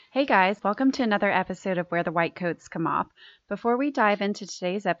Hey guys, welcome to another episode of Where the White Coats Come Off. Before we dive into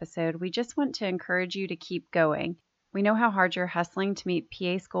today's episode, we just want to encourage you to keep going. We know how hard you're hustling to meet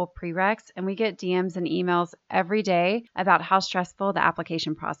PA school prereqs, and we get DMs and emails every day about how stressful the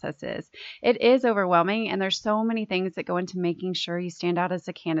application process is. It is overwhelming, and there's so many things that go into making sure you stand out as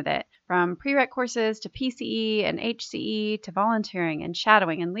a candidate, from prereq courses to PCE and HCE to volunteering and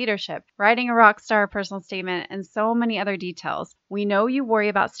shadowing and leadership, writing a rockstar personal statement, and so many other details. We know you worry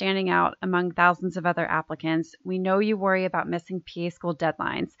about standing out among thousands of other applicants. We know you worry about missing PA school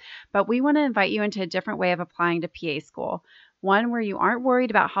deadlines, but we want to invite you into a different way of applying to PA school. One where you aren't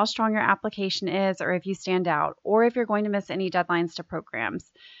worried about how strong your application is or if you stand out or if you're going to miss any deadlines to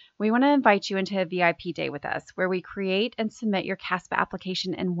programs. We want to invite you into a VIP day with us where we create and submit your CASPA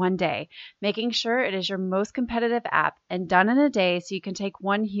application in one day, making sure it is your most competitive app and done in a day so you can take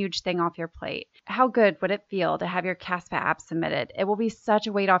one huge thing off your plate. How good would it feel to have your CASPA app submitted? It will be such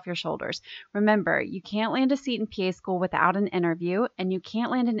a weight off your shoulders. Remember, you can't land a seat in PA school without an interview, and you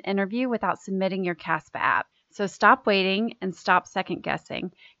can't land an interview without submitting your CASPA app. So stop waiting and stop second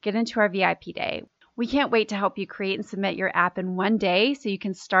guessing. Get into our VIP day. We can't wait to help you create and submit your app in one day so you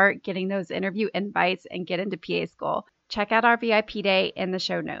can start getting those interview invites and get into PA school. Check out our VIP day in the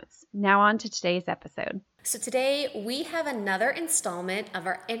show notes. Now on to today's episode. So today we have another installment of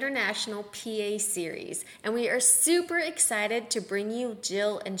our International PA series, and we are super excited to bring you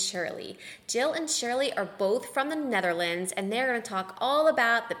Jill and Shirley. Jill and Shirley are both from the Netherlands, and they're going to talk all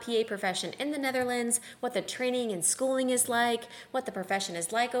about the PA profession in the Netherlands, what the training and schooling is like, what the profession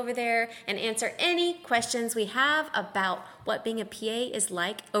is like over there, and answer any questions we have about what being a PA is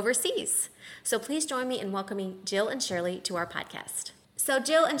like overseas. So please join me in welcoming Jill and Shirley to our podcast. So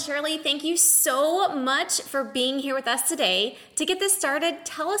Jill and Shirley, thank you so much for being here with us today. To get this started,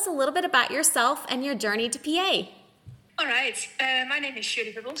 tell us a little bit about yourself and your journey to PA. All right, my name is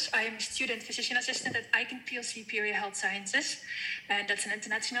Shirley Bubbels. I am a student physician assistant at ICAN PLC Peoria Health Sciences. And that's an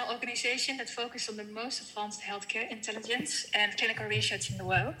international organization that focuses on the most advanced healthcare intelligence and clinical research in the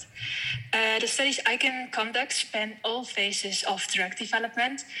world. The studies ICAN conducts span all phases of drug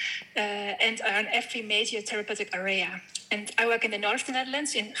development and are in every major therapeutic area. And I work in the north of the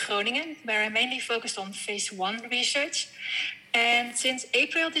Netherlands, in Groningen, where I mainly focused on phase 1 research. And since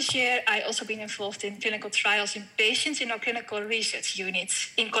April this year, I've also been involved in clinical trials in patients in our clinical research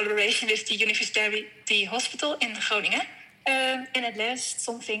units in collaboration with the University Hospital in Groningen. And at last,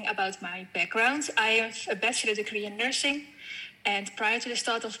 something about my background. I have a bachelor degree in nursing. And prior to the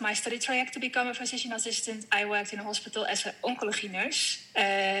start of my study track to become a physician assistant, I worked in a hospital as an oncology nurse.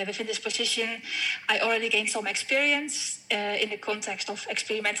 Within this position, I already gained some experience in the context of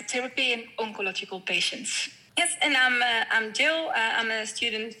experimental therapy in oncological patients. Yes, and I'm Jill. I'm a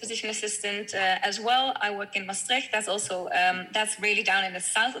student physician assistant as well. I work in Maastricht. That's also that's really down in the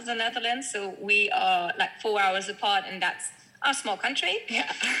south of the Netherlands. So we are like 4 hours apart, and that's a small country.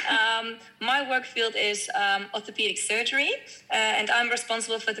 Yeah. My work field is orthopedic surgery, and I'm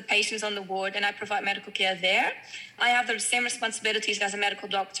responsible for the patients on the ward, and I provide medical care there. I have the same responsibilities as a medical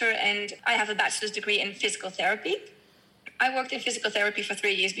doctor, and I have a bachelor's degree in physical therapy. I worked in physical therapy for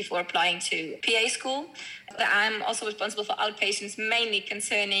 3 years before applying to PA school. I'm also responsible for outpatients, mainly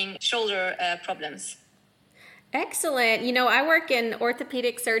concerning shoulder problems. Excellent. You know, I work in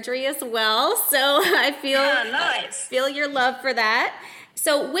orthopedic surgery as well, so I feel your love for that.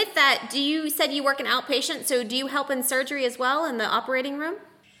 So with that, you said you work in outpatient, so do you help in surgery as well in the operating room?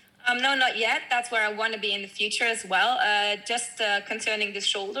 No, not yet. That's where I want to be in the future as well. Just concerning the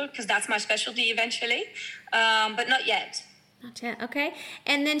shoulder, because that's my specialty eventually, but not yet. Not yet, okay.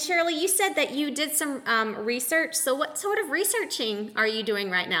 And then Shirley, you said that you did some research. So what sort of researching are you doing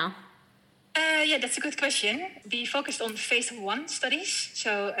right now? Yeah, that's a good question. We focused on phase 1 studies.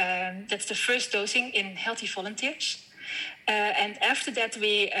 So that's the first dosing in healthy volunteers. And after that,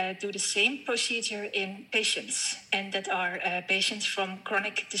 we do the same procedure in patients. And that are patients from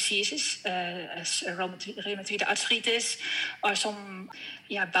chronic diseases, as rheumatoid arthritis, or some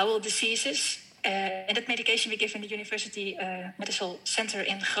bowel diseases. And that medication we give in the University Medical Center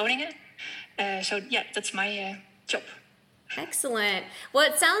in Groningen. That's my job. Excellent.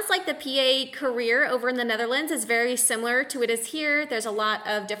 Well, it sounds like the PA career over in the Netherlands is very similar to it is here. There's a lot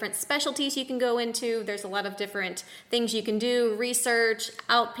of different specialties you can go into. There's a lot of different things you can do, research,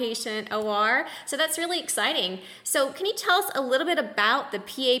 outpatient, OR. So that's really exciting. So can you tell us a little bit about the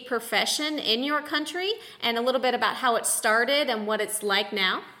PA profession in your country and a little bit about how it started and what it's like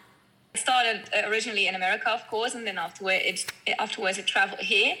now? It started originally in America, of course, and then afterwards it traveled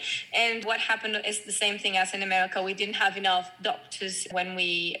here. And what happened is the same thing as in America. We didn't have enough doctors when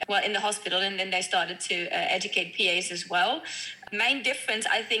we were in the hospital, and then they started to educate PAs as well. main difference,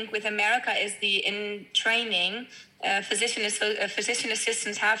 I think, with America is in training. Physician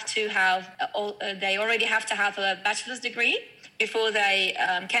assistants have to have, they already have to have a bachelor's degree before they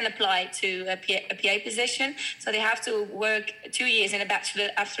can apply to a PA position. So they have to work 2 years in a bachelor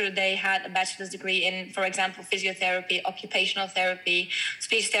after they had a bachelor's degree in, for example, physiotherapy, occupational therapy,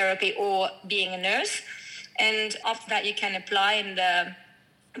 speech therapy, or being a nurse. And after that, you can apply. And the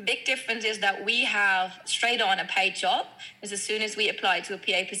big difference is that we have straight on a paid job, because as soon as we apply to a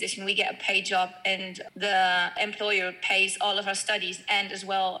PA position, we get a paid job, and the employer pays all of our studies and as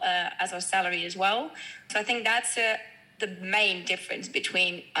well as our salary as well. So I think that's the main difference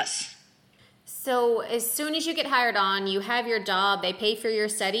between us. So as soon as you get hired on, you have your job, they pay for your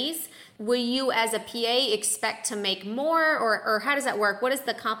studies. Will you as a PA expect to make more, or how does that work? What is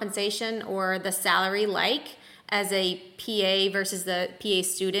the compensation or the salary like as a PA versus the PA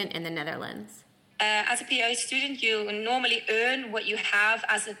student in the Netherlands? As a PA student, you normally earn what you have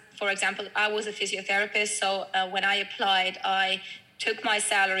for example, I was a physiotherapist, so when I applied, I took my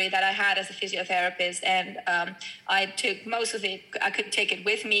salary that I had as a physiotherapist, and I took most of it. I could take it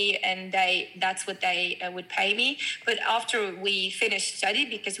with me, and that's what they would pay me. But after we finish study,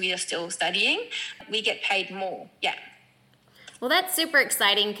 because we are still studying, we get paid more. Yeah. Well, that's super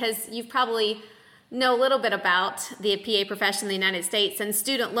exciting, because you've probably know a little bit about the PA profession in the United States, and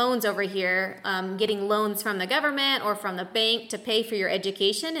student loans over here, getting loans from the government or from the bank to pay for your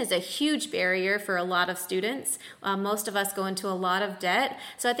education is a huge barrier for a lot of students. Most of us go into a lot of debt.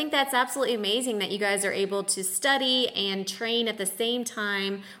 So I think that's absolutely amazing that you guys are able to study and train at the same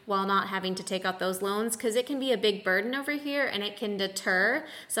time while not having to take out those loans, because it can be a big burden over here, and it can deter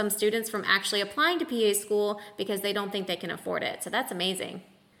some students from actually applying to PA school because they don't think they can afford it. So that's amazing.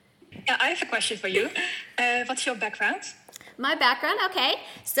 Yeah, I have a question for you. What's your background? My background, okay.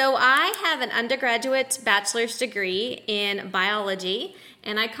 So I have an undergraduate bachelor's degree in biology,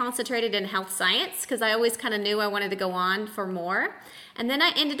 and I concentrated in health science because I always kind of knew I wanted to go on for more. And then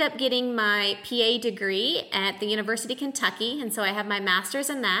I ended up getting my PA degree at the University of Kentucky, and so I have my master's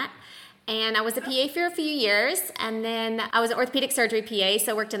in that. And I was a PA for a few years, and then I was an orthopedic surgery PA,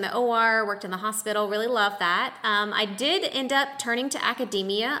 so worked in the OR, worked in the hospital, really loved that. I did end up turning to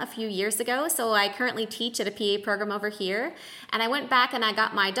academia a few years ago, so I currently teach at a PA program over here. And I went back and I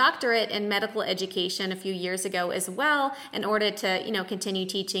got my doctorate in medical education a few years ago as well, in order to, continue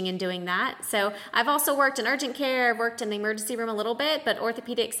teaching and doing that. So I've also worked in urgent care, I've worked in the emergency room a little bit, but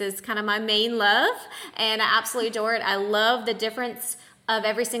orthopedics is kind of my main love, and I absolutely adore it. I love the difference of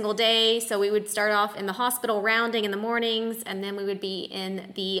every single day. So we would start off in the hospital rounding in the mornings, and then we would be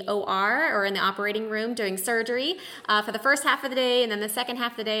in the OR or in the operating room doing surgery for the first half of the day, and then the second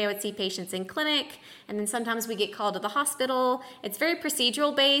half of the day I would see patients in clinic, and then sometimes we get called to the hospital. It's very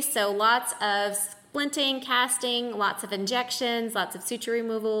procedural based, so lots of splinting, casting, lots of injections, lots of suture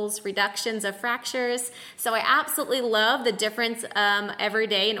removals, reductions of fractures. So I absolutely love the difference every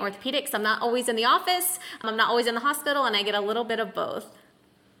day in orthopedics. I'm not always in the office, I'm not always in the hospital, and I get a little bit of both.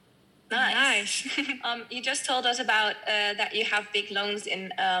 Nice. You just told us about that you have big loans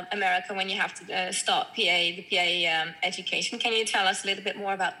in America when you have to start the PA education. Can you tell us a little bit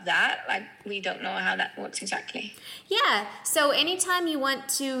more about that? Like, we don't know how that works exactly. Yeah. So anytime you want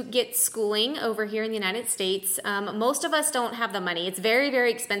to get schooling over here in the United States, most of us don't have the money. It's very,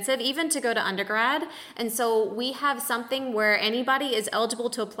 very expensive, even to go to undergrad. And so we have something where anybody is eligible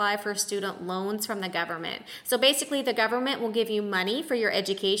to apply for student loans from the government. So basically, the government will give you money for your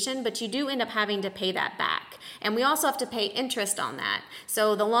education, but you do end up having to pay that back. And we also have to pay interest on that.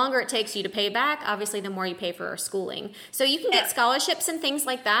 So the longer it takes you to pay back, obviously the more you pay for our schooling. So you can get scholarships and things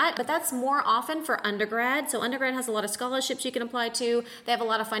like that, but that's more often for undergrad. So undergrad has a lot of scholarships you can apply to. They have a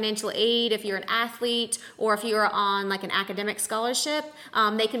lot of financial aid if you're an athlete, or if you're on like an academic scholarship.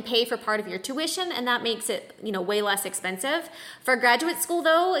 They can pay for part of your tuition, and that makes it, way less expensive. For graduate school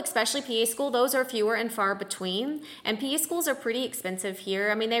though, especially PA school, those are fewer and far between. And PA schools are pretty expensive here.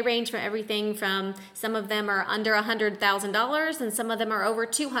 I mean, they range from everything from, some of them are under $100,000 and some of them are over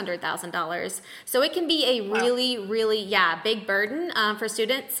 $200,000. So it can be a really, really, big burden for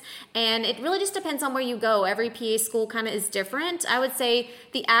students. And it really just depends on where you go. Every PA school kind of is different. I would say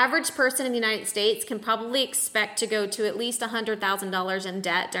the average person in the United States can probably expect to go to at least $100,000 in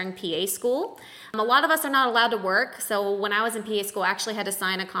debt during PA school. A lot of us are not allowed to work. So when I was in PA school, I actually had to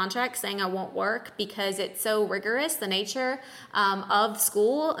sign a contract saying I won't work because it's so rigorous, the nature of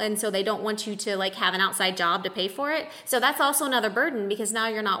school. and so they don't want you to like have an outside job to pay for it. So that's also another burden because now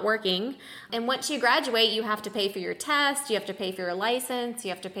you're not working. And once you graduate, you have to pay for your test, you have to pay for your license, you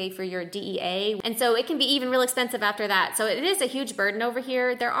have to pay for your DEA. And so it can be even real expensive after that. So it is a huge burden over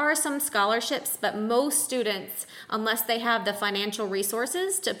here. There are some scholarships, but most students, unless they have the financial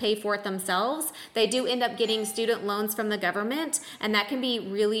resources to pay for it themselves, they do end up getting student loans from the government, and that can be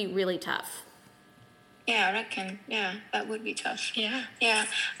really, really tough. Yeah, I reckon. Yeah, that would be tough. Yeah. Yeah.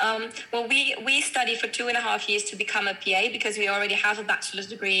 Well, we study for 2.5 years to become a PA because we already have a bachelor's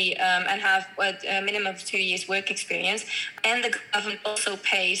degree and have a minimum of 2 years work experience. And the government also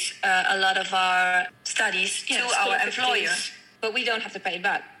pays a lot of our studies to our employer. But we don't have to pay it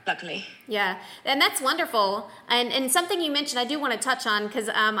back, luckily. Yeah, and that's wonderful. And something you mentioned I do want to touch on because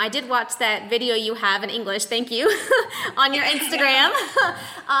I did watch that video you have in English, thank you, on your Instagram.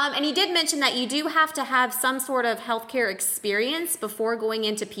 And you did mention that you do have to have some sort of healthcare experience before going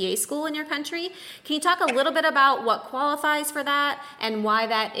into PA school in your country. Can you talk a little bit about what qualifies for that and why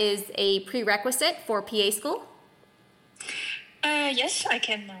that is a prerequisite for PA school? Yes, I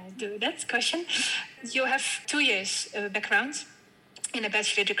can do that question. You have 2 years background in a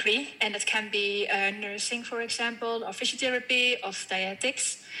bachelor degree, and it can be nursing, for example, or physiotherapy, or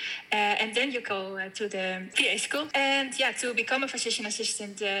dietetics. And then you go to the PA school. And yeah, to become a physician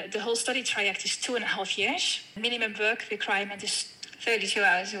assistant, the whole study track is 2.5 years. Minimum work requirement is 32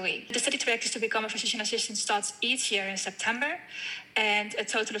 hours a week. The study track to become a physician assistant starts each year in September, and a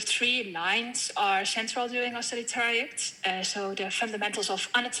total of 3 lines are central during our study traject. So the fundamentals of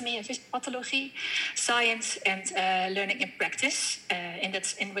anatomy and pathology, science, and learning in practice,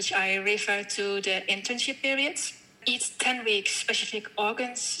 in which I refer to the internship periods. Each 10 weeks, specific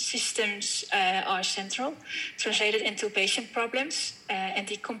organs systems are central, translated into patient problems, and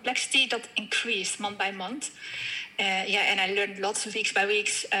the complexity that increased month by month. And I learned lots of weeks by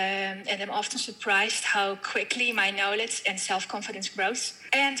weeks, and I'm often surprised how quickly my knowledge and self-confidence grows.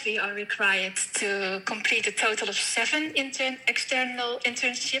 And we are required to complete a total of 7 external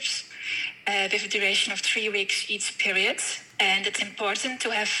internships with a duration of 3 weeks each period. And it's important to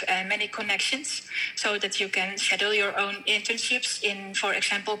have many connections so that you can schedule your own internships in, for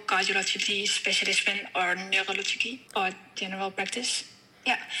example, cardiology, specialism, or neurology, or general practice.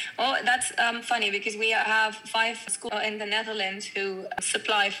 Yeah, well, that's funny because we have 5 schools in the Netherlands who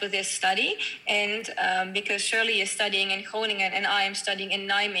supply for this study. And because Shirley is studying in Groningen and I am studying in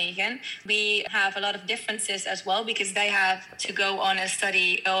Nijmegen, we have a lot of differences as well because they have to go on a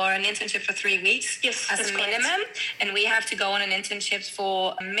study or an internship for 3 weeks as a minimum. And we have to go on an internship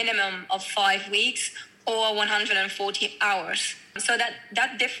for a minimum of 5 weeks or 140 hours. So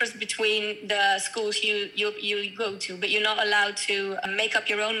that differs between the schools you go to, but you're not allowed to make up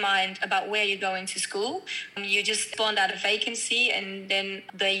your own mind about where you're going to school. You just respond out a vacancy, and then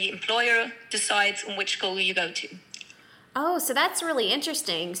the employer decides on which school you go to. Oh, so that's really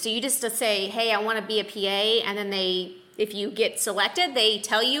interesting. So you just say, hey, I want to be a PA, and then if you get selected, they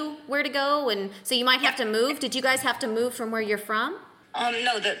tell you where to go, and so you might have to move. Did you guys have to move from where you're from?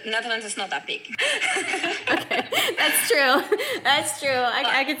 No, the Netherlands is not that big. Okay, that's true. That's true.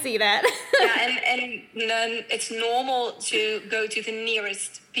 I can see that. Yeah, and it's normal to go to the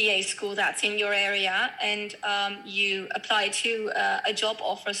nearest PA school that's in your area, and you apply to a job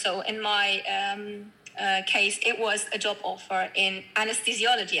offer. So in my case, it was a job offer in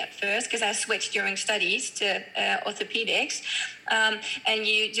anesthesiology at first because I switched during studies to orthopedics. And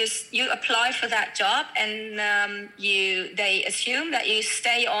you apply for that job, and they assume that you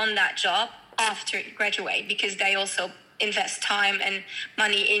stay on that job after you graduate because they also invest time and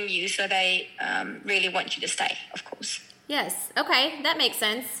money in you, so they really want you to stay, of course. Yes. Okay, that makes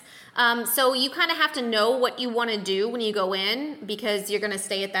sense. So you kind of have to know what you want to do when you go in because you're going to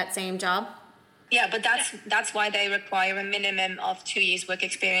stay at that same job. Yeah, but that's why they require a minimum of 2 years work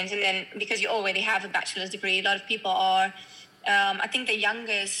experience. And then because you already have a bachelor's degree, a lot of people are, I think the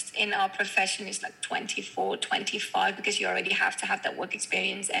youngest in our profession is like 24, 25, because you already have to have that work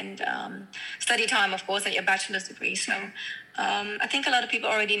experience and study time, of course, at your bachelor's degree. So I think a lot of people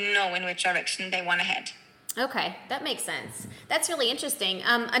already know in which direction they want to head. Okay, that makes sense. That's really interesting.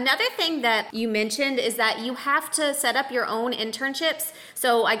 Another thing that you mentioned is that you have to set up your own internships.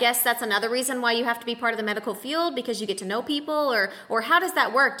 So I guess that's another reason why you have to be part of the medical field, because you get to know people, or how does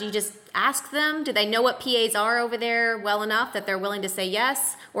that work? Do you just ask them? Do they know what PAs are over there well enough that they're willing to say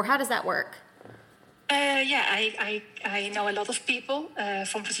yes? Or how does that work? Yeah, I know a lot of people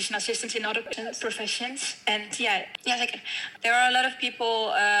from physician assistants in other professions, and there are a lot of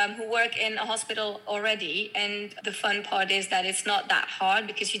people who work in a hospital already, and the fun part is that it's not that hard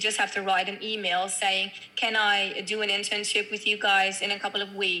because you just have to write an email saying, can I do an internship with you guys in a couple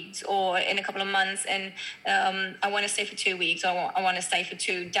of weeks or in a couple of months, and I want to stay for 2 weeks, or I want to stay for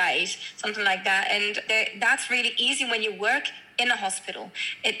 2 days, something like that. And that's really easy when you work in a hospital.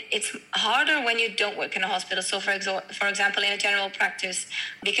 It's harder when you don't work in a hospital. So for example, in a general practice,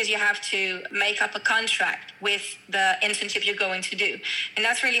 because you have to make up a contract with the internship you're going to do. And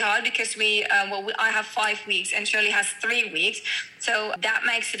that's really hard because I have 5 weeks and Shirley has 3 weeks. So that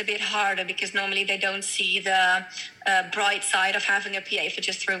makes it a bit harder because normally they don't see the bright side of having a PA for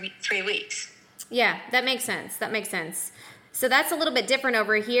just 3 weeks. Yeah, that makes sense. So that's a little bit different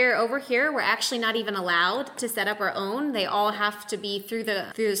over here. Over here, we're actually not even allowed to set up our own. They all have to be through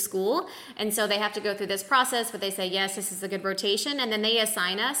the school. And so they have to go through this process where they say, yes, this is a good rotation. And then they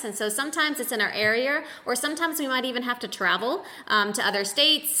assign us. And so sometimes it's in our area, or sometimes we might even have to travel to other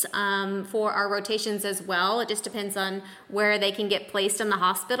states for our rotations as well. It just depends on where they can get placed in the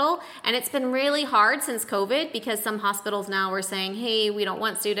hospital. And it's been really hard since COVID because some hospitals now are saying, hey, we don't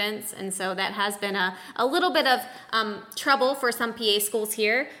want students. And so that has been a little bit of trouble for some PA schools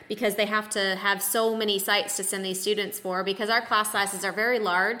here because they have to have so many sites to send these students for because our class sizes are very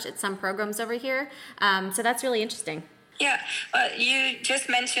large at some programs over here. So that's really interesting. Yeah, you just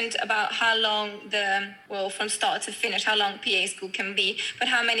mentioned about how long from start to finish, how long PA school can be. But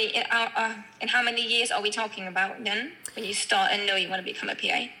how many years are we talking about then when you start and know you want to become a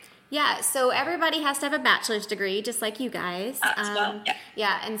PA? Yeah, so everybody has to have a bachelor's degree, just like you guys. As well, yeah.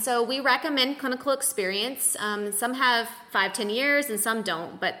 Yeah, and so we recommend clinical experience. Some have 5-10 years and some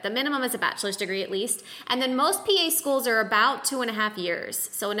don't, but the minimum is a bachelor's degree at least. And then most PA schools are about 2.5 years,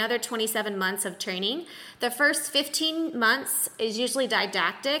 so another 27 months of training. The first 15 months is usually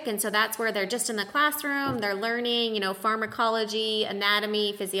didactic, and so that's where they're just in the classroom, they're learning, pharmacology,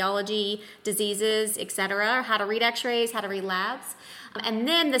 anatomy, physiology, diseases, etc., how to read x-rays, how to read labs. And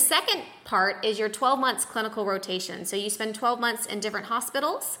then the second part is your 12 months clinical rotation. So you spend 12 months in different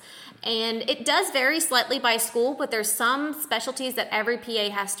hospitals. And it does vary slightly by school, but there's some specialties that every PA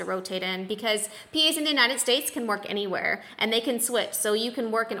has to rotate in because PAs in the United States can work anywhere and they can switch. So you can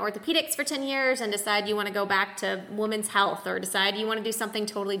work in orthopedics for 10 years and decide you want to go back to women's health or decide you want to do something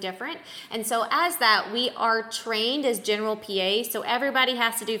totally different. And so as that, we are trained as general PA. So everybody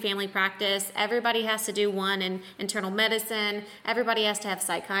has to do family practice. Everybody has to do one in internal medicine. Everybody has to have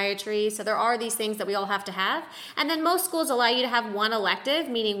psychiatry. So there are these things that we all have to have. And then most schools allow you to have one elective,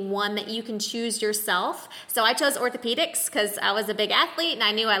 meaning one that you can choose yourself. So I chose orthopedics because I was a big athlete and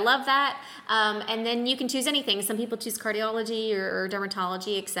I knew I loved that. And then you can choose anything. Some people choose cardiology or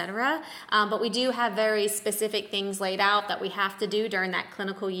dermatology, etc. But we do have very specific things laid out that we have to do during that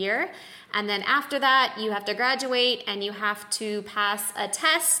clinical year. And then after that, you have to graduate and you have to pass a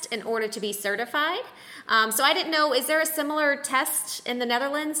test in order to be certified. So I didn't know, is there a similar test in the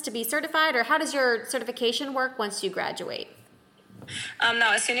Netherlands to be certified, or how does your certification work once you graduate?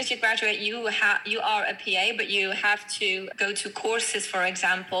 No, as soon as you graduate, you are a PA, but you have to go to courses, for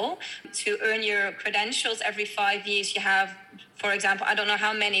example, to earn your credentials. Every 5 years, you have, for example, I don't know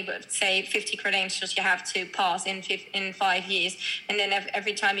how many, but say 50 credentials you have to pass in 5 years. And then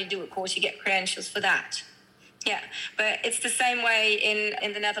every time you do a course, you get credentials for that. Yeah, but it's the same way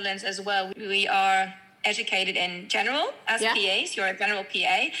in the Netherlands as well. We are educated in general as PAs. You're a general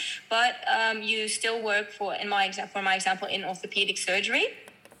PA, but you still work for my example in orthopedic surgery,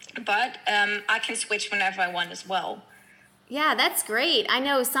 but I can switch whenever I want as well. Yeah, that's great. I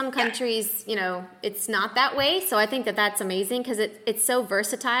know some countries, it's not that way, so I think that's amazing because it's so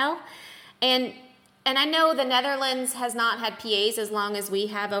versatile. And I know the Netherlands has not had PAs as long as we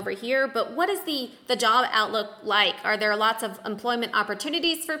have over here, but what is the job outlook like? Are there lots of employment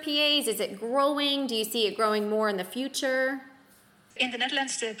opportunities for PAs? Is it growing? Do you see it growing more in the future? In the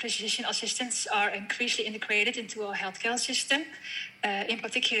Netherlands, the physician assistants are increasingly integrated into our healthcare system. In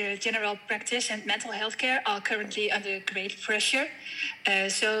particular, general practice and mental health care are currently under great pressure.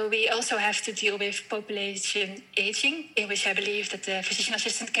 So we also have to deal with population aging, in which I believe that the physician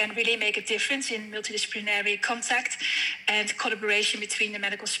assistant can really make a difference in multidisciplinary contact and collaboration between the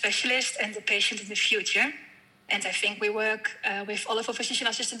medical specialist and the patient in the future. And I think we work with all of our physician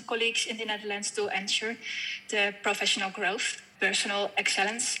assistant colleagues in the Netherlands to ensure the professional growth, personal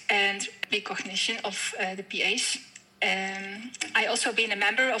excellence, and recognition of the PAs. I also been a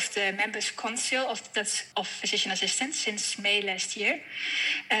member of the Members Council of Physician Assistants since May last year.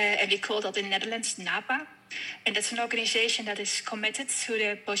 And we call that in the Netherlands NAPA. And that's an organization that is committed to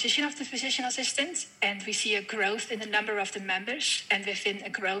the position of the physician assistant. And we see a growth in the number of the members and within a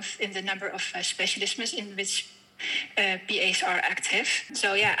growth in the number of specialisms in which PAs are active.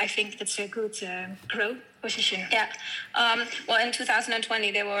 So yeah, I think that's a good growth position. Yeah. Well, in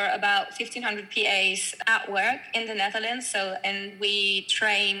 2020, there were about 1,500 PAs at work in the Netherlands. And we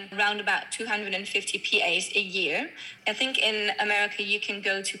train around about 250 PAs a year. I think in America, you can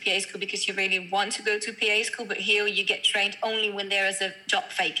go to PA school because you really want to go to PA school. But here you get trained only when there is a job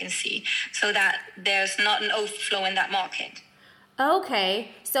vacancy, so that there's not an overflow in that market.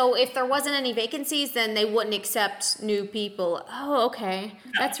 Okay, so if there wasn't any vacancies, then they wouldn't accept new people. Oh, okay.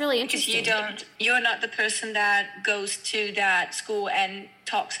 That's really interesting. Because you're not the person that goes to that school and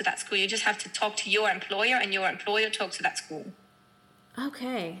talks to that school. You just have to talk to your employer, and your employer talks to that school.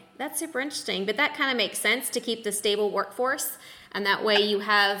 Okay, that's super interesting. But that kind of makes sense to keep the stable workforce, and that way you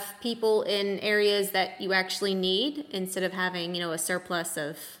have people in areas that you actually need instead of having, a surplus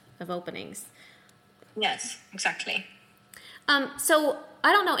of openings. Yes, exactly. So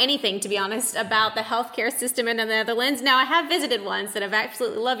I don't know anything, to be honest, about the healthcare system in the Netherlands. Now, I have visited once and I've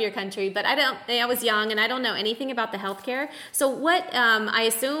absolutely loved your country, but I was young and I don't know anything about the healthcare. So what, I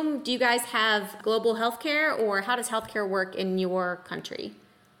assume, do you guys have global healthcare, or how does healthcare work in your country?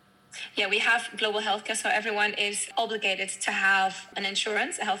 Yeah, we have global healthcare, so everyone is obligated to have an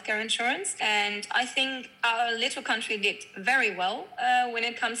insurance, a healthcare insurance. And I think our little country did very well when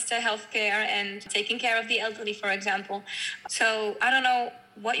it comes to healthcare and taking care of the elderly, for example. So I don't know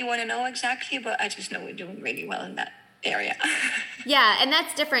what you want to know exactly, but I just know we're doing really well in that area. Yeah, and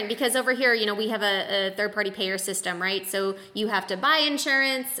that's different because over here, we have a third-party payer system, right? So you have to buy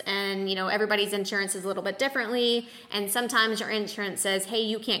insurance, and, everybody's insurance is a little bit differently. And sometimes your insurance says, hey,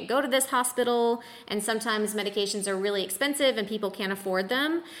 you can't go to this hospital. And sometimes medications are really expensive and people can't afford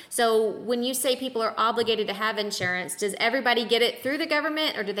them. So when you say people are obligated to have insurance, does everybody get it through the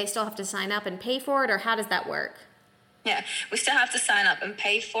government, or do they still have to sign up and pay for it, or how does that work? Yeah, we still have to sign up and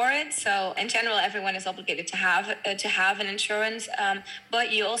pay for it. So in general, everyone is obligated to have an insurance.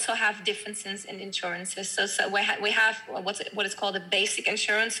 But you also have differences in insurances. So we have what is called a basic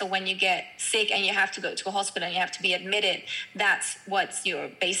insurance. So when you get sick and you have to go to a hospital and you have to be admitted, that's what's your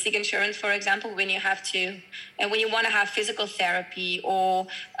basic insurance. For example, when you want to have physical therapy or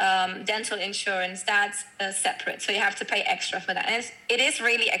dental insurance, that's separate. So you have to pay extra for that. And it is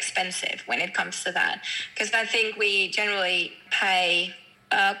really expensive when it comes to that, because I think we generally pay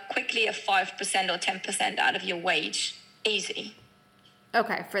quickly a 5% or 10% out of your wage, easy.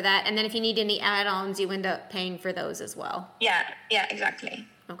 Okay, for that. And then if you need any add-ons, you end up paying for those as well. Yeah, exactly.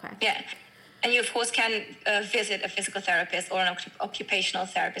 Okay. Yeah. And you, of course, can visit a physical therapist or an occupational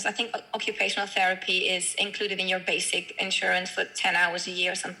therapist. I think occupational therapy is included in your basic insurance for 10 hours a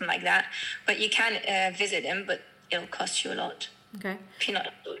year or something like that. But you can visit them, but it'll cost you a lot. Okay. If you're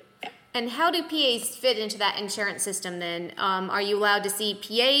not. Yeah. And how do PAs fit into that insurance system then? Are you allowed to see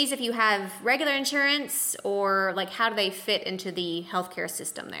PAs if you have regular insurance, or how do they fit into the healthcare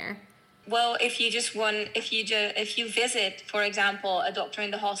system there? Well, if you visit, for example, a doctor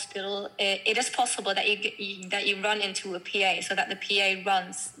in the hospital, it is possible that you run into a PA, so that the PA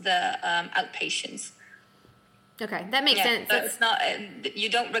runs the outpatients. Okay, that makes sense. But it's not. You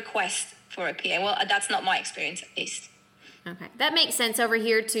don't request for a PA. Well, that's not my experience, at least. Okay, that makes sense over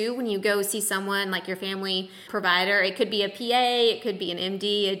here too. When you go see someone like your family provider, it could be a PA, it could be an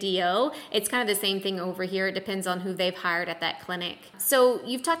MD, a DO. It's kind of the same thing over here. It depends on who they've hired at that clinic. So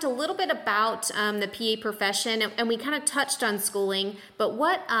you've talked a little bit about the PA profession, and we kind of touched on schooling. But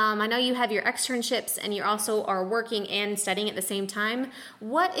I know you have your externships, and you also are working and studying at the same time.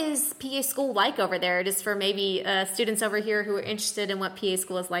 What is PA school like over there? Just for maybe students over here who are interested in what PA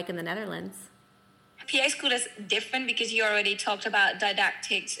school is like in the Netherlands. PA school is different because you already talked about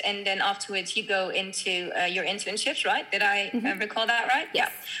didactics, and then afterwards you go into your internships, right? Did I recall that right?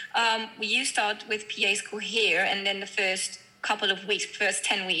 Yes. Yeah. You start with PA school here, and then the first couple of weeks, first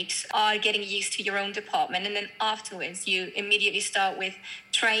 10 weeks, are getting used to your own department. And then afterwards, you immediately start with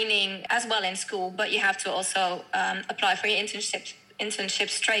training as well in school, but you have to also apply for your internship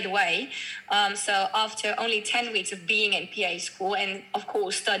straight away. So after only 10 weeks of being in PA school and, of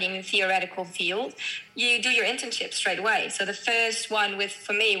course, studying the theoretical field, you do your internship straight away. So the first one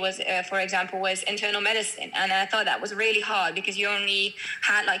for me was, for example, was internal medicine. And I thought that was really hard because you only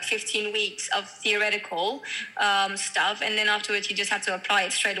had like 15 weeks of theoretical stuff. And then afterwards, you just had to apply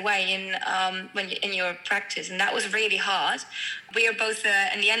it straight away in your practice. And that was really hard. We are both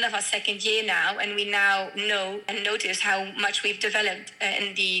in the end of our second year now, and we now know and notice how much we've developed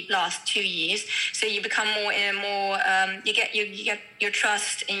in the last 2 years. So you become more and more, you get your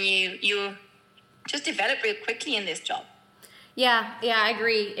trust, and you just develop real quickly in this job. Yeah, I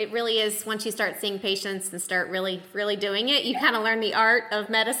agree. It really is, once you start seeing patients and start really, really doing it, you kind of learn the art of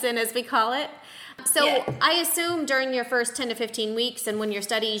medicine, as we call it. So yeah. I assume during your first 10 to 15 weeks and when your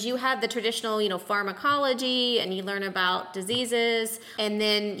studies, you have the traditional, pharmacology, and you learn about diseases, and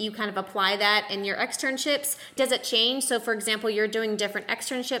then you kind of apply that in your externships. Does it change? So for example, you're doing different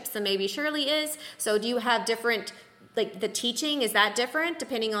externships than maybe Shirley is. So do you have different, like the teaching, is that different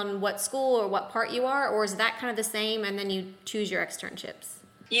depending on what school or what part you are, or is that kind of the same and then you choose your externships?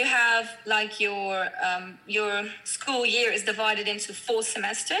 You have like your school year is divided into 4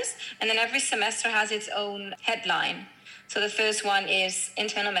 semesters, and then every semester has its own headline. So the first one is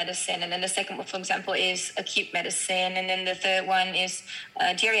internal medicine, and then the second one, for example, is acute medicine, and then the third one is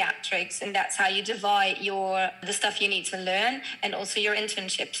geriatrics, and that's how you divide the stuff you need to learn, and also your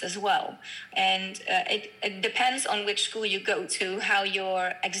internships as well. And it depends on which school you go to, how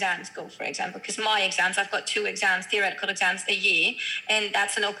your exams go, for example. Because my exams, I've got 2 exams, theoretical exams a year, and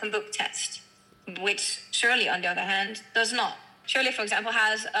that's an open book test, which Shirley, on the other hand, does not. Shirley, for example,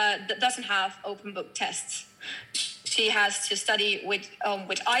 doesn't have open book tests. She has to study, which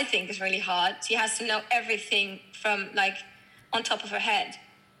I think is really hard. She has to know everything from on top of her head,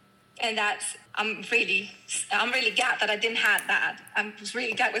 and I'm really glad that I didn't have that. I was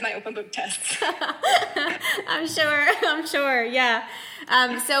really glad with my open book tests. I'm sure, yeah.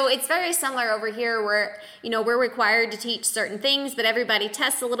 So it's very similar over here where, we're required to teach certain things, but everybody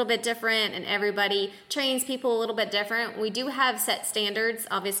tests a little bit different and everybody trains people a little bit different. We do have set standards,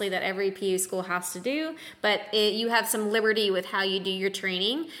 obviously, that every PU school has to do, but you have some liberty with how you do your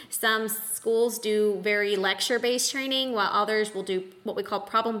training. Some schools do very lecture-based training, while others will do what we call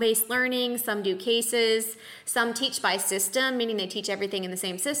problem-based learning. Some do cases. Some teach by system, meaning they teach everything in the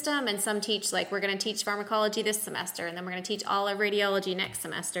same system, and some teach we're going to teach pharmacology this semester, and then we're going to teach all of radiology next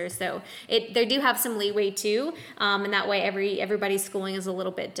semester. So they do have some leeway too, and that way everybody's schooling is a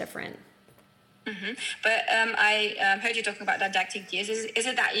little bit different. Mm-hmm. But I heard you talking about didactic years. Is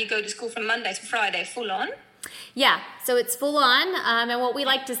it that you go to school from Monday to Friday full on? Yeah, so it's full on, and what we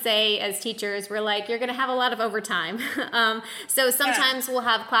like to say as teachers, we're like, you're going to have a lot of overtime. So sometimes we'll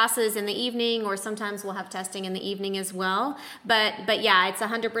have classes in the evening, or sometimes we'll have testing in the evening as well. But yeah, it's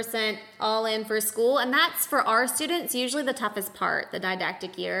 100% all in for school, and that's for our students usually the toughest part, the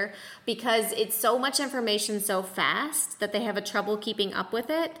didactic year, because it's so much information so fast that they have a trouble keeping up with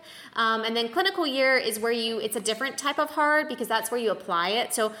it. And then clinical year is where it's a different type of hard, because that's where you apply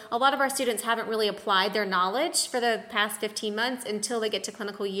it. So a lot of our students haven't really applied their knowledge for the past 15 months until they get to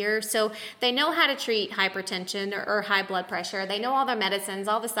clinical year. So they know how to treat hypertension or high blood pressure. They know all their medicines,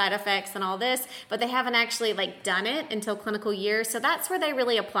 all the side effects and all this, but they haven't actually done it until clinical year. So that's where they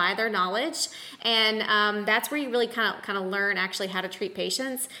really apply their knowledge. And that's where you really kind of learn actually how to treat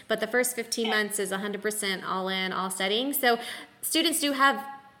patients. But the first 15 months is 100% all in, all studying. So students do have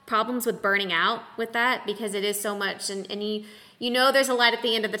problems with burning out with that, because it is so much, and there's a light at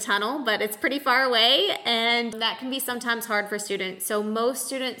the end of the tunnel, but it's pretty far away, and that can be sometimes hard for students. So most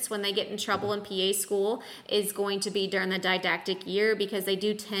students, when they get in trouble in PA school, is going to be during the didactic year, because they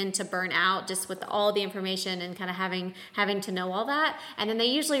do tend to burn out just with all the information and kind of having to know all that. And then they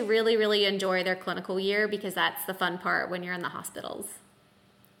usually really, really enjoy their clinical year, because that's the fun part when you're in the hospitals.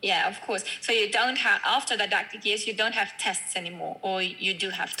 Yeah, of course. So you don't have, after didactic years, you don't have tests anymore, or you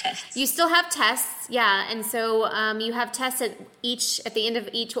do have tests? You still have tests, yeah. And so you have tests at the end of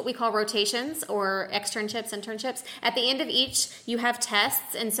each, what we call rotations or internships. At the end of each, you have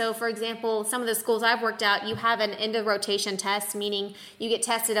tests. And so, for example, some of the schools I've worked at, you have an end of rotation test, meaning you get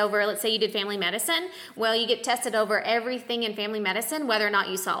tested over, let's say you did family medicine. Well, you get tested over everything in family medicine, whether or not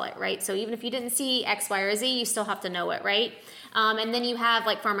you saw it, right? So even if you didn't see X, Y, or Z, you still have to know it, right? And then you have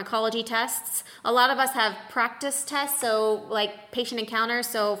pharmacology tests, A lot of us have practice tests, so like patient encounters.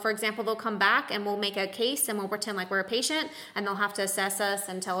 So for example, they'll come back and we'll make a case and we'll pretend like we're a patient, and they'll have to assess us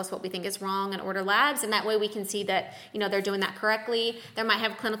and tell us what we think is wrong and order labs. And that way we can see that, they're doing that correctly. They might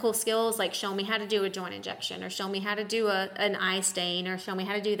have clinical skills like show me how to do a joint injection, or show me how to do an eye stain, or show me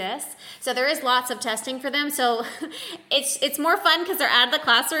how to do this. So there is lots of testing for them. So it's more fun because they're out of the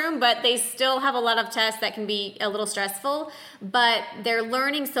classroom, but they still have a lot of tests that can be a little stressful. But they're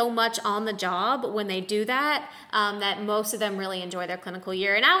learning so much on the job when they do that, that most of them really enjoy their clinical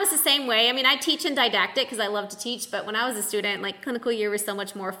year. And I was the same way. I mean, I teach in didactic because I love to teach, but when I was a student, like clinical year was so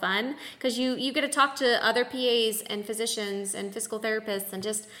much more fun because you get to talk to other PAs and physicians and physical therapists and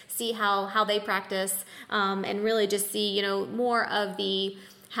just see how they practice, and really just see, more of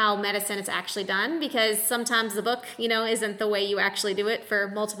how medicine is actually done, because sometimes the book, isn't the way you actually do it for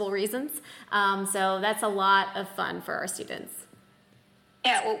multiple reasons. So that's a lot of fun for our students.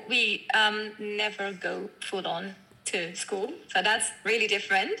 Yeah, well, we never go full on to school, so that's really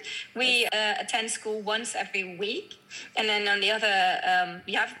different. We attend school once every week, and then on the other,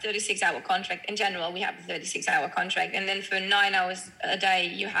 we have a 36-hour contract. In general, we have a 36-hour contract, and then for 9 hours a day,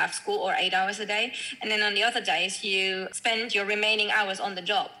 you have school, or 8 hours a day, and then on the other days, you spend your remaining hours on the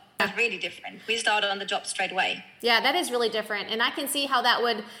job. That's really different. We started on the job straight away. Yeah, that is really different, and I can see how that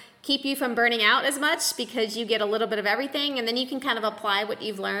would keep you from burning out as much, because you get a little bit of everything, and then you can kind of apply what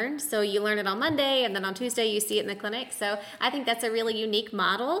you've learned. So you learn it on Monday, and then on Tuesday you see it in the clinic. So I think that's a really unique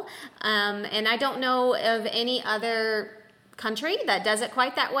model, and I don't know of any other country that does it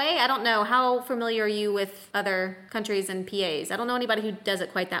quite that way. I don't know. How familiar are you with other countries and PAs? I don't know anybody who does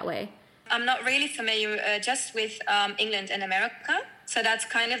it quite that way. I'm not really familiar just with England and America. So that's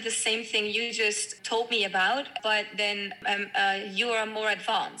kind of the same thing you just told me about, but then you are more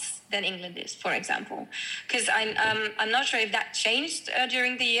advanced than England is, for example. Because I'm not sure if that changed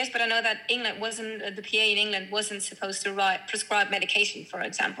during the years, but I know that the PA in England wasn't supposed to prescribe medication, for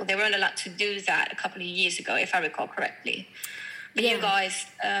example. They weren't allowed to do that a couple of years ago, if I recall correctly. But you guys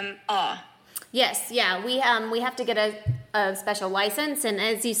are. Yes, yeah, we have to get a special license, and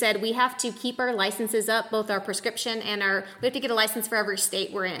as you said, we have to keep our licenses up, both our prescription and we have to get a license for every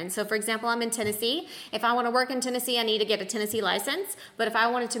state we're in. So for example, I'm in Tennessee. If I want to work in Tennessee, I need to get a Tennessee license, but if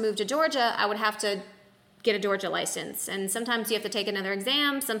I wanted to move to Georgia, I would have to get a Georgia license. And sometimes you have to take another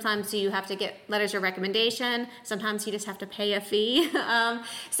exam. Sometimes you have to get letters of recommendation. Sometimes you just have to pay a fee.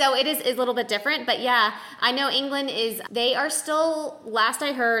 So it is a little bit different. But yeah, I know England they are still, last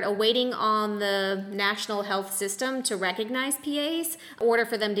I heard, awaiting on the national health system to recognize PAs, in order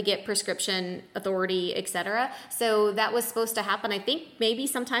for them to get prescription authority, etc. So that was supposed to happen, I think, maybe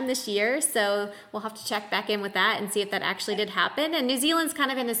sometime this year. So we'll have to check back in with that and see if that actually did happen. And New Zealand's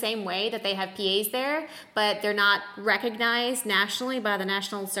kind of in the same way, that they have PAs there, but they're not recognized nationally by the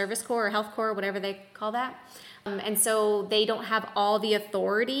National Service Corps or Health Corps, whatever they call that. And so they don't have all the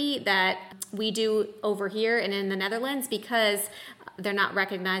authority that we do over here and in the Netherlands, because they're not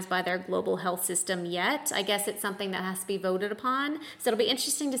recognized by their global health system yet. I guess it's something that has to be voted upon. So it'll be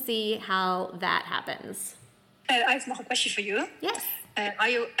interesting to see how that happens. I have a question for you. Yes. Are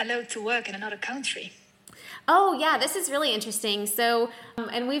you allowed to work in another country? Oh, yeah, this is really interesting. So,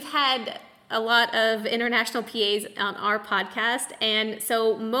 and we've had a lot of international PAs on our podcast, and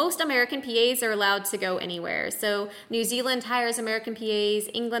so most American PAs are allowed to go anywhere. So New Zealand hires American PAs,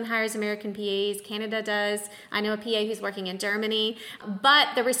 England hires American PAs, Canada does. I know a PA who's working in Germany,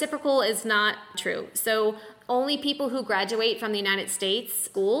 but the reciprocal is not true. So only people who graduate from the United States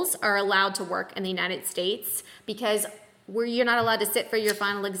schools are allowed to work in the United States, because you're not allowed to sit for your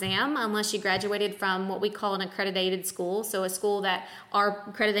final exam unless you graduated from what we call an accredited school. So a school that our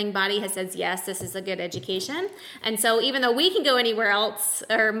accrediting body has said, yes, this is a good education. And so even though we can go anywhere else,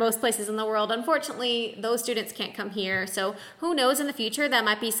 or most places in the world, unfortunately, those students can't come here. So who knows, in the future, that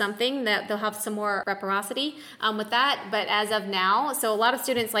might be something that they'll have some more reciprocity with that. But as of now, so a lot of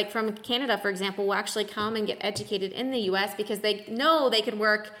students, like from Canada, for example, will actually come and get educated in the U.S. because they know they can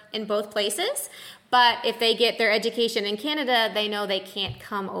work in both places. But if they get their education in Canada, they know they can't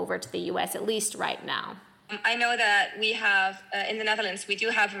come over to the U.S., at least right now. I know that we have, in the Netherlands, we do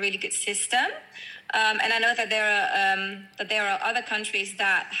have a really good system. And I know that there are other countries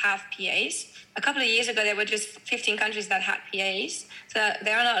that have PAs. A couple of years ago, there were just 15 countries that had PAs. So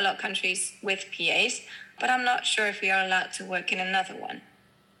there are not a lot of countries with PAs. But I'm not sure if we are allowed to work in another one.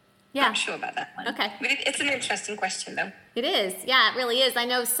 Yeah. I'm sure about that one. Okay. But it's an interesting question, though. It is. Yeah, it really is. I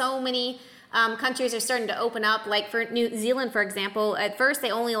know so many countries are starting to open up. Like for New Zealand, for example, at first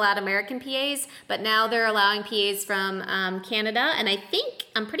they only allowed American PAs, but now they're allowing PAs from Canada, and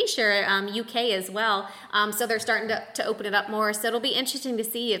I'm pretty sure UK as well. So they're starting to open it up more. So it'll be interesting to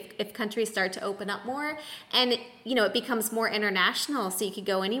see if countries start to open up more, and it becomes more international. So you could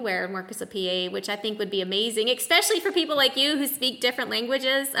go anywhere and work as a PA, which I think would be amazing, especially for people like you who speak different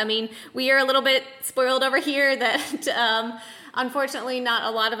languages. I mean, we are a little bit spoiled over here that unfortunately not a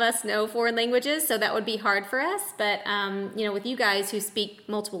lot of us know foreign languages, so that would be hard for us. But with you guys who speak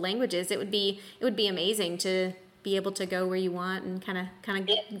multiple languages, it would be amazing to be able to go where you want and kind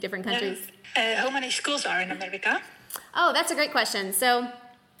of different countries. How many schools are in America? Oh, that's a great question. So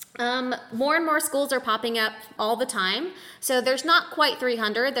more and more schools are popping up all the time. So there's not quite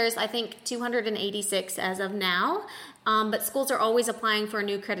 300. There's, I think, 286 as of now. But schools are always applying for a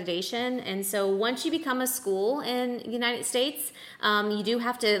new accreditation. And so once you become a school in the United States, you do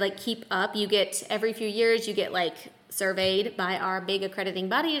have to keep up. You get every few years, you get surveyed by our big accrediting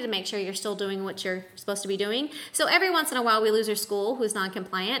body to make sure you're still doing what you're supposed to be doing. So every once in a while we lose our school who's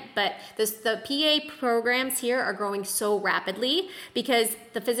non-compliant, but the PA programs here are growing so rapidly because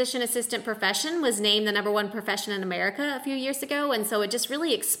the physician assistant profession was named the #1 profession in America a few years ago, and so it just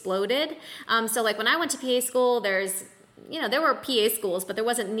really exploded. So when I went to PA school, there were PA schools, but there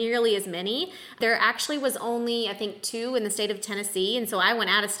wasn't nearly as many. There actually was only, I think, 2 in the state of Tennessee, and so I went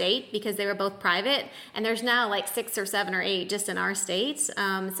out of state because they were both private, and there's now 6 or 7 or 8 just in our state.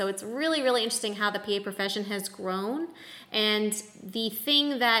 So it's really, really interesting how the PA profession has grown, and the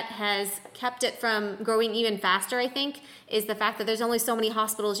thing that has kept it from growing even faster, I think, is the fact that there's only so many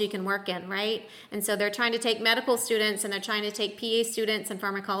hospitals you can work in, right? And so they're trying to take medical students and they're trying to take PA students and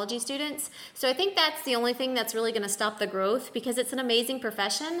pharmacology students. So I think that's the only thing that's really going to stop the growth, because it's an amazing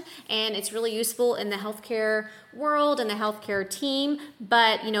profession and it's really useful in the healthcare world and the healthcare team.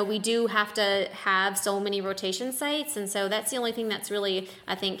 But, we do have to have so many rotation sites. And so that's the only thing that's really,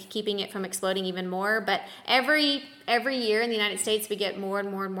 I think, keeping it from exploding even more. But every year in the United States, we get more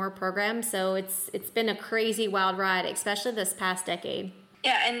and more and more programs. So it's been a crazy wild ride, especially this past decade.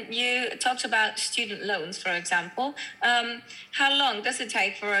 Yeah, and you talked about student loans, for example. How long does it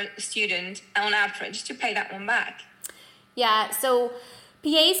take for a student, on average, to pay that one back? Yeah, so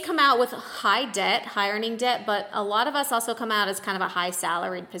PAs come out with high earning debt, but a lot of us also come out as kind of a high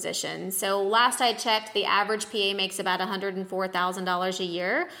salaried position. So last I checked, the average PA makes about $104,000 a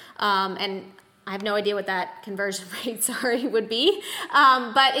year. And I have no idea what that conversion rate, would be.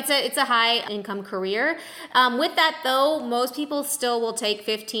 But it's a high income career. With that though, most people still will take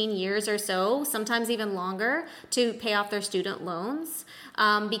 15 years or so, sometimes even longer, to pay off their student loans,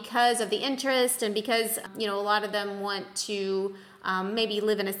 because of the interest and because, a lot of them want to maybe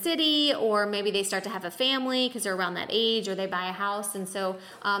live in a city, or maybe they start to have a family because they're around that age, or they buy a house. And so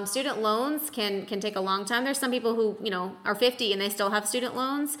student loans can take a long time. There's some people who, are 50 and they still have student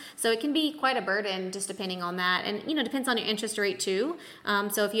loans. So it can be quite a burden just depending on that. And, depends on your interest rate too.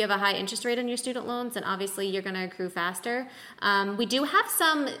 So if you have a high interest rate on your student loans, then obviously you're going to accrue faster. We do have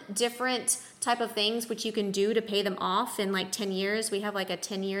some different type of things which you can do to pay them off in 10 years. We have a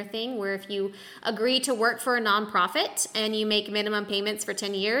 10-year thing where if you agree to work for a nonprofit and you make minimum payments for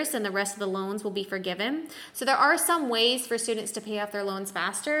 10 years, then the rest of the loans will be forgiven. So there are some ways for students to pay off their loans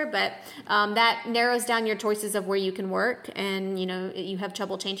faster, but that narrows down your choices of where you can work, and you have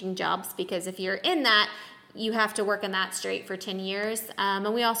trouble changing jobs, because if you're in that, you have to work in that straight for 10 years.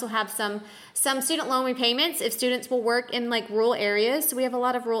 And we also have some student loan repayments if students will work in rural areas. So we have a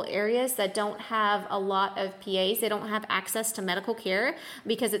lot of rural areas that don't have a lot of PAs. They don't have access to medical care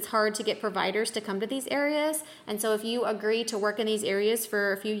because it's hard to get providers to come to these areas. And so if you agree to work in these areas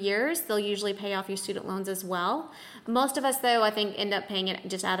for a few years, they'll usually pay off your student loans as well. Most of us, though, I think end up paying it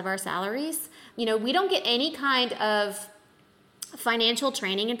just out of our salaries. We don't get any kind of financial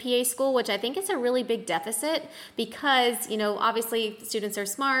training in PA school, which I think is a really big deficit, because obviously students are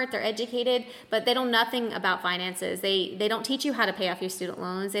smart, they're educated, but they know nothing about finances. They don't teach you how to pay off your student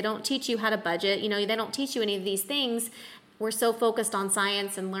loans. They don't teach you how to budget. They don't teach you any of these things. We're so focused on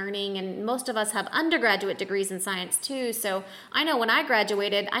science and learning, and most of us have undergraduate degrees in science too. So I know when I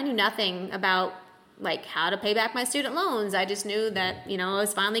graduated, I knew nothing about how to pay back my student loans. I just knew that, I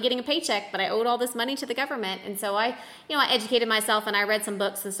was finally getting a paycheck, but I owed all this money to the government. And so I educated myself and I read some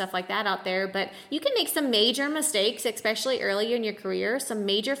books and stuff like that out there. But you can make some major mistakes, especially early in your career, some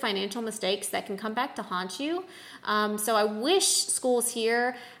major financial mistakes that can come back to haunt you. So I wish schools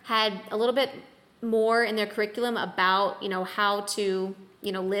here had a little bit more in their curriculum about, how to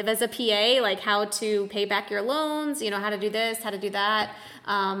live as a PA, like how to pay back your loans, how to do this, how to do that,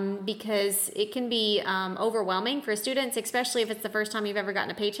 because it can be overwhelming for students, especially if it's the first time you've ever gotten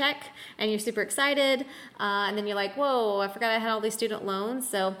a paycheck and you're super excited, and then you're like, whoa, I forgot I had all these student loans.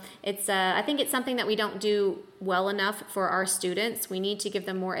 So it's I think it's something that we don't do well enough for our students. We need to give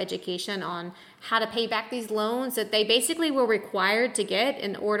them more education on how to pay back these loans that they basically were required to get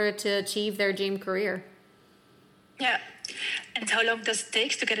in order to achieve their dream career. Yeah. And how long does it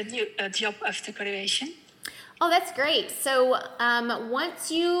take to get a new job after graduation? Oh, that's great. So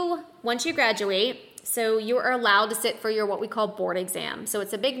once you graduate, so you are allowed to sit for your what we call board exam. So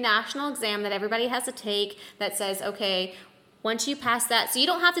it's a big national exam that everybody has to take that says, okay, once you pass that, so you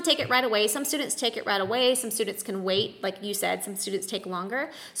don't have to take it right away. Some students take it right away. Some students can wait, like you said. Some students take longer.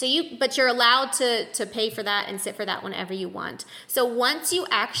 But you're allowed to pay for that and sit for that whenever you want. So once you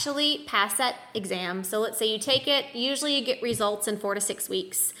actually pass that exam, so let's say you take it, usually you get results in 4 to 6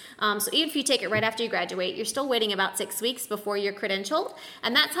 weeks. So even if you take it right after you graduate, you're still waiting about 6 weeks before you're credentialed.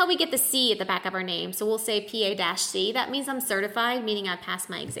 And that's how we get the C at the back of our name. So we'll say PA-C. That means I'm certified, meaning I passed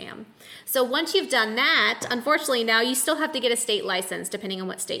my exam. So once you've done that, unfortunately now you still have to get a state license depending on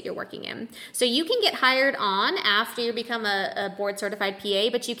what state you're working in. So you can get hired on after you become a board certified PA,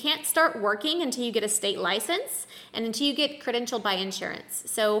 but you can't start working until you get a state license and until you get credentialed by insurance.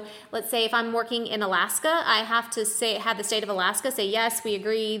 So let's say if I'm working in Alaska, I have to have the state of Alaska say, yes, we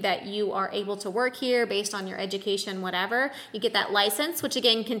agree that you are able to work here based on your education, whatever. You get that license, which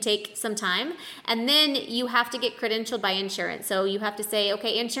again can take some time. And then you have to get credentialed by insurance. So you have to say,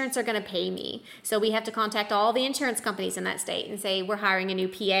 okay, insurance are going to pay me. So we have to contact all the insurance companies in that state and say, we're hiring a new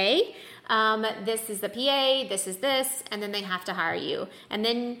PA. This is the PA, this is this, and then they have to hire you. And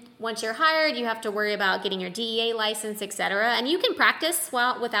then once you're hired, you have to worry about getting your DEA license, etc. And you can practice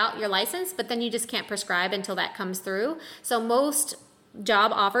without your license, but then you just can't prescribe until that comes through. So most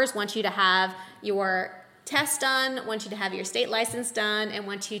job offers want you to have your test done, want you to have your state license done, and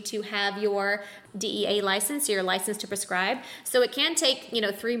want you to have your DEA license, your license to prescribe. So it can take,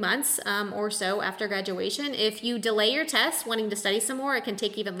 3 months or so after graduation. If you delay your test, wanting to study some more, it can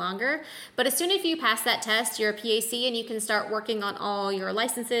take even longer. But as soon as you pass that test, you're a PAC and you can start working on all your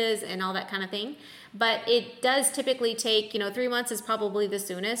licenses and all that kind of thing. But it does typically take, 3 months is probably the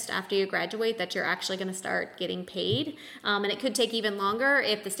soonest after you graduate that you're actually going to start getting paid. And it could take even longer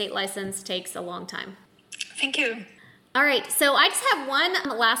if the state license takes a long time. Thank you. All right, so I just have one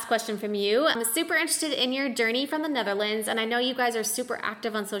last question from you. I'm super interested in your journey from the Netherlands, and I know you guys are super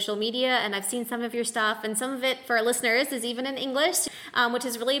active on social media, and I've seen some of your stuff, and some of it for our listeners is even in English, which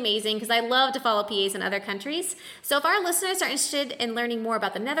is really amazing because I love to follow PAs in other countries. So if our listeners are interested in learning more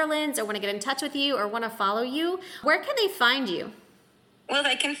about the Netherlands or want to get in touch with you or want to follow you, where can they find you? Well,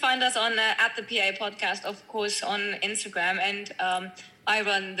 they can find us on at the PA podcast, of course, on Instagram, and I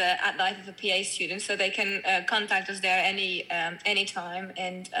run the At Life of a PA Student, so they can contact us there anytime.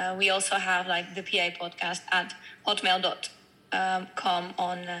 And we also have the PA podcast at hotmail.com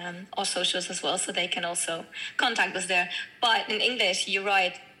on our socials as well, so they can also contact us there. But in English, you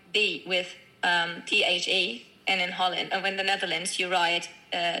write D with THE, and in Holland, in the Netherlands, you write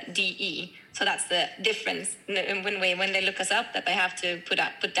DE. So that's the difference when they look us up, that they have to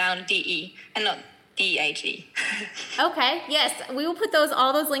put down DE and not DHE. Okay, yes, we will put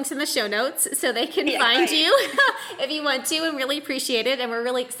all those links in the show notes so they can find you if you want to, and really appreciate it, and we're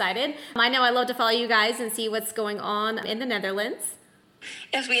really excited. I know I love to follow you guys and see what's going on in the Netherlands.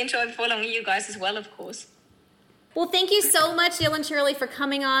 Yes, we enjoy following you guys as well, of course. Well, thank you so much, Jill and Shirley, for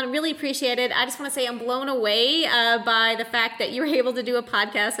coming on. Really appreciate it. I just want to say I'm blown away by the fact that you were able to do a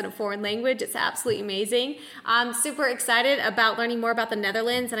podcast in a foreign language. It's absolutely amazing. I'm super excited about learning more about the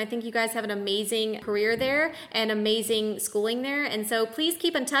Netherlands, and I think you guys have an amazing career there and amazing schooling there. And so please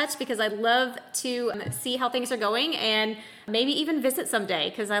keep in touch because I'd love to see how things are going and maybe even visit someday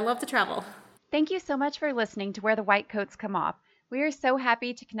because I love to travel. Thank you so much for listening to Where the White Coats Come Off. We are so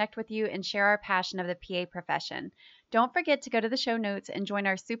happy to connect with you and share our passion of the PA profession. Don't forget to go to the show notes and join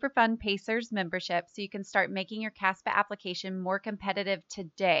our super fun Pacers membership so you can start making your CASPA application more competitive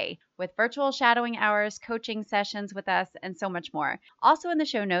today with virtual shadowing hours, coaching sessions with us, and so much more. Also in the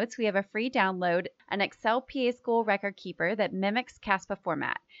show notes, we have a free download, an Excel PA School record keeper that mimics CASPA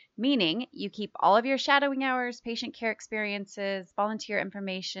format, meaning you keep all of your shadowing hours, patient care experiences, volunteer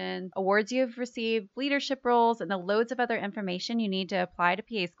information, awards you have received, leadership roles, and the loads of other information you need to apply to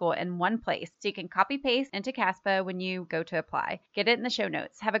PA School in one place so you can copy-paste into CASPA when you go to apply. Get it in the show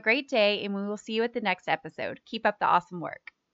notes. Have a great day, and we will see you at the next episode. Keep up the awesome work.